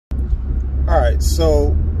All right, so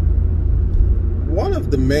one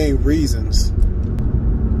of the main reasons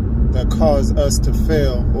that cause us to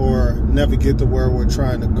fail or never get to where we're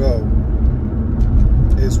trying to go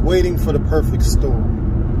is waiting for the perfect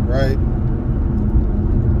storm, right?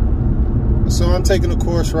 So I'm taking a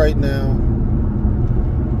course right now,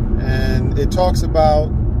 and it talks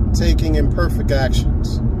about taking imperfect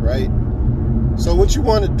actions, right? So what you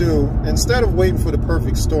want to do, instead of waiting for the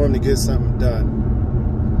perfect storm to get something done,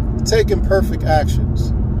 take imperfect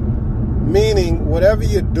actions. Meaning, whatever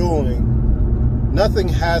you're doing, nothing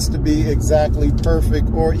has to be exactly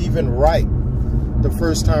perfect or even right the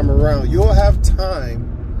first time around. You'll have time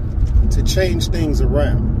to change things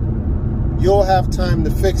around. You'll have time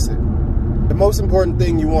to fix it. The most important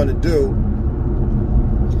thing you want to do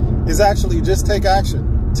is actually just take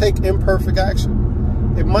action. Take imperfect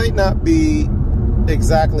action. It might not be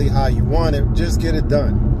exactly how you want it, just get it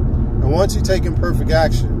done. And once you take imperfect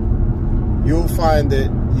action, you'll find that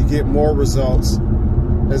you get more results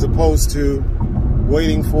as opposed to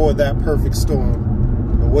waiting for that perfect storm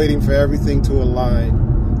and waiting for everything to align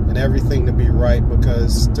and everything to be right,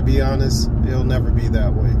 because to be honest, it'll never be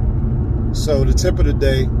that way. So the tip of the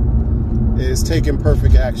day is take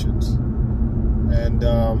imperfect actions, and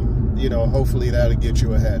you know, hopefully that'll get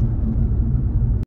you ahead.